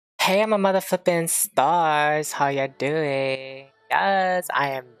Hey, my mother flipping stars, how ya doing? Yes, I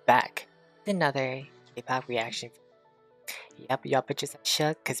am back with another K-pop reaction. Yep, y'all bitches are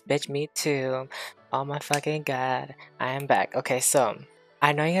shook, cause bitch, me too. Oh my fucking god, I am back. Okay, so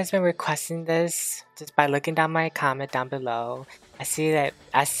I know you guys been requesting this just by looking down my comment down below. I see that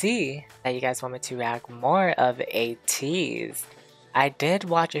you guys want me to react more of Ateez. I did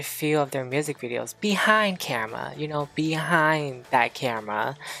watch a few of their music videos behind camera, behind that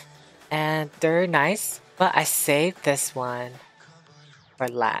camera. And they're nice, but I saved this one for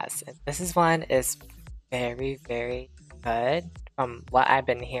last. And one is very, very good from what I've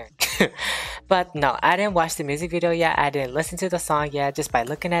been hearing. But no, I didn't watch the music video yet. I didn't listen to the song yet. Just by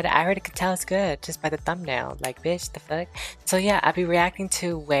looking at it, I already could tell it's good just by the thumbnail. Like, bitch, the fuck? So yeah, I'll be reacting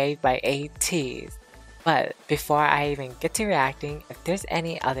to Wave by Ateez. But before I even get to reacting, if there's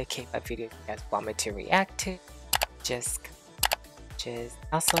any other K-pop videos you guys want me to react to, just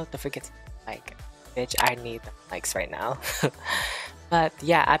also don't forget to like, bitch, I need the likes right now. But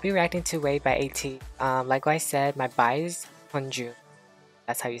yeah, I'll be reacting to Wave by Ateez. Like I said, my bias Honju.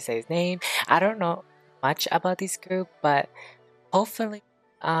 That's how you say his name. I don't know much about this group, but hopefully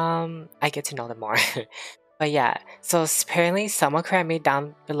I get to know them more. But yeah, so apparently someone correct me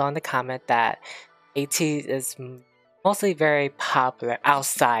down below in the comment that Ateez is mostly very popular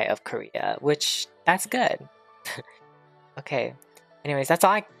outside of Korea, which that's good. Okay. Anyways, that's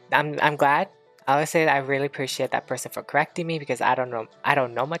all I'm glad. I would say that I really appreciate that person for correcting me because I don't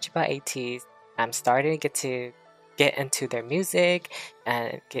know much about Ateez. I'm starting to get into their music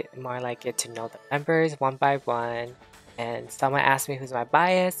and get to know the members one by one. And someone asked me who's my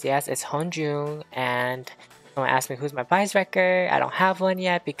bias. Yes, it's Honjung. And someone asked me who's my bias record. I don't have one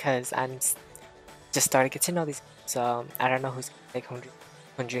yet because I'm just starting to get to know these. So I don't know who's gonna take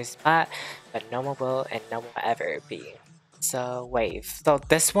Honjung's spot, but no one will and no one will ever be. So Wave. So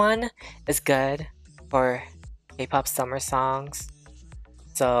this one is good for K-pop summer songs.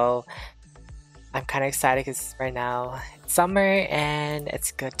 So I'm kind of excited because right now it's summer and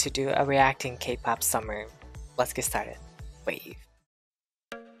it's good to do a reacting K-pop summer. Let's get started. Wave.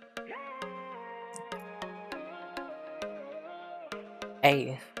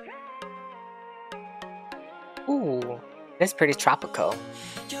 Hey. Ooh, this is pretty tropical.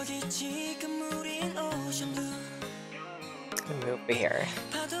 Move over here.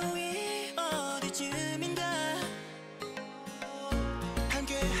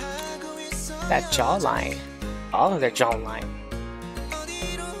 That jawline. All of their jawline.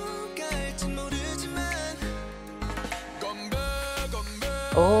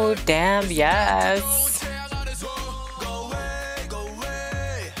 Oh damn, yes.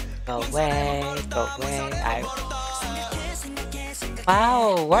 Go away, go away.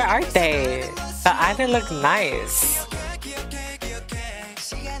 Wow, where are they? The island look nice.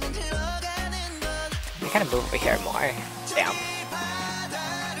 I gotta move over here more. Damn.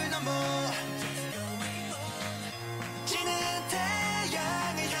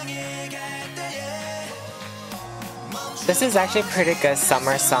 This is actually a pretty good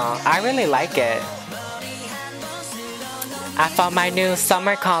summer song. I really like it. I found my new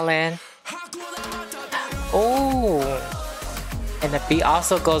summer calling. Oh, and the beat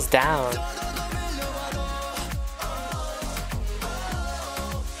also goes down.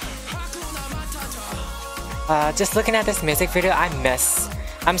 Just looking at this music video,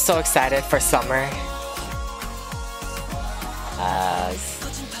 I'm so excited for summer.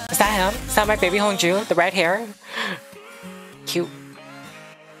 Is that him? Is that my baby Hongju? The red hair? Cute.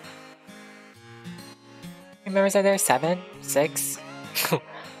 Members are there? 7? 6?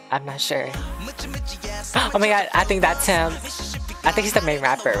 I'm not sure. Oh my god, I think that's him. I think he's the main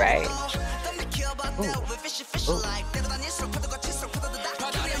rapper, right? Ooh. Ooh.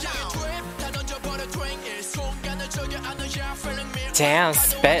 Damn,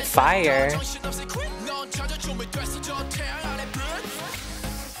 Spitfire.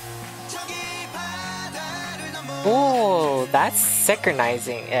 Ooh, that's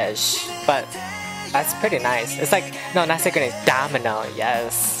synchronizing-ish, but that's pretty nice. It's like, no, not synchronizing, domino,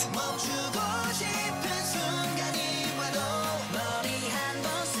 yes.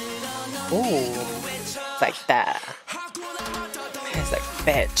 Ooh, like that. It's like,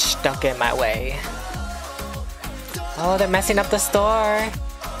 bitch, don't get in my way. Oh, they're messing up the store.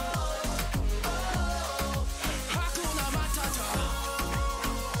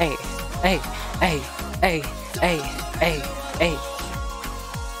 Hey, hey, hey, hey, hey, hey, hey.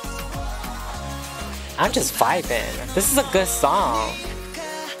 I'm just vibing. This is a good song.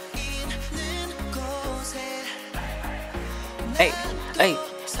 Hey, hey,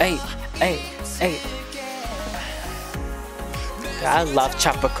 hey, hey, hey. I love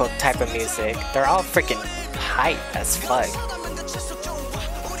tropical type of music. They're all freaking hype as fuck.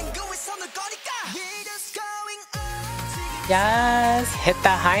 Yes, hit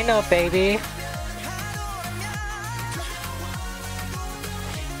that high note, baby.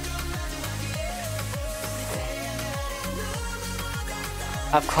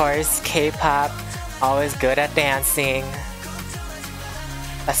 Of course, K-pop, always good at dancing.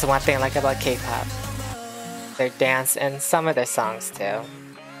 That's the one thing I like about K-pop. Their dance and some of their songs too.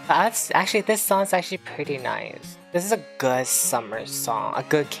 But actually, this song's actually pretty nice. This is a good summer song, a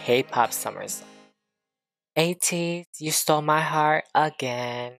good K-pop summer song. Ateez, you stole my heart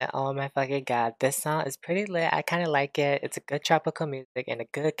again. Oh my fucking god, this song is pretty lit. I kind of like it. It's a good tropical music and a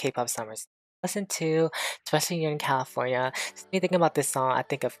good K-pop summer song. Listen to, especially here in California. Just me thinking about this song, I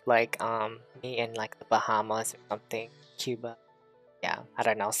think of like me in like the Bahamas or something, Cuba. Yeah, I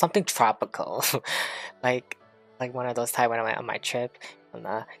don't know, something tropical, like like one of those times when I went on my trip on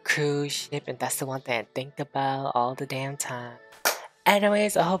a cruise ship, and that's the one thing I think about all the damn time.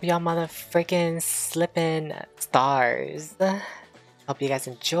 Anyways, I hope y'all mother freaking slipping stars. Hope you guys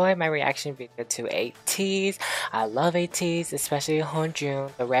enjoy my reaction video to Ateez. I love Ateez, especially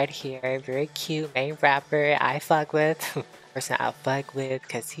Honjun, the red hair, very cute main rapper I fuck with. Person I fuck with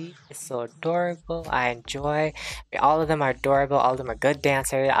because he is so adorable. I enjoy. All of them are adorable. All of them are good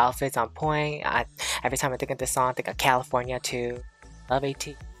dancers. Outfits on point. Every time I think of this song, I think of California too. Love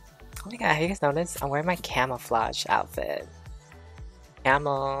Ateez. Oh my god, you guys notice? I'm wearing my camouflage outfit.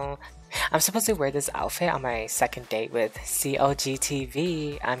 Camo. I'm supposed to wear this outfit on my second date with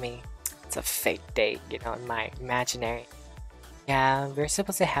COGTV. I mean, it's a fake date, you know, in my imaginary. Yeah, we're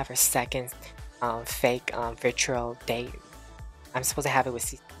supposed to have our second fake virtual date. I'm supposed to have it with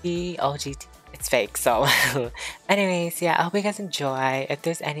COGT. It's fake, so anyways, yeah, I hope you guys enjoy. If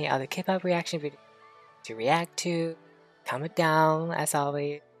there's any other K-pop reaction video to react to, comment down as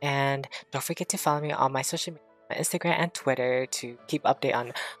always. And don't forget to follow me on my social media, my Instagram and Twitter, to keep update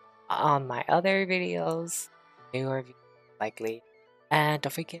on my other videos, newer videos likely. And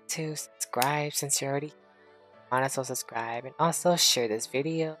don't forget to subscribe since you're already here. Might as well subscribe, and also share this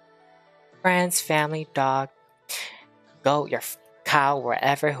video. Friends, family, dog, goat, your cow,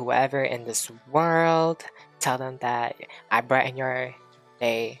 wherever, whoever in this world. Tell them that I brighten your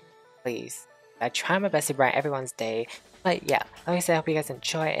day, please. I try my best to brighten everyone's day. But yeah, like I said, I hope you guys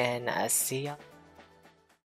enjoy, and see y'all.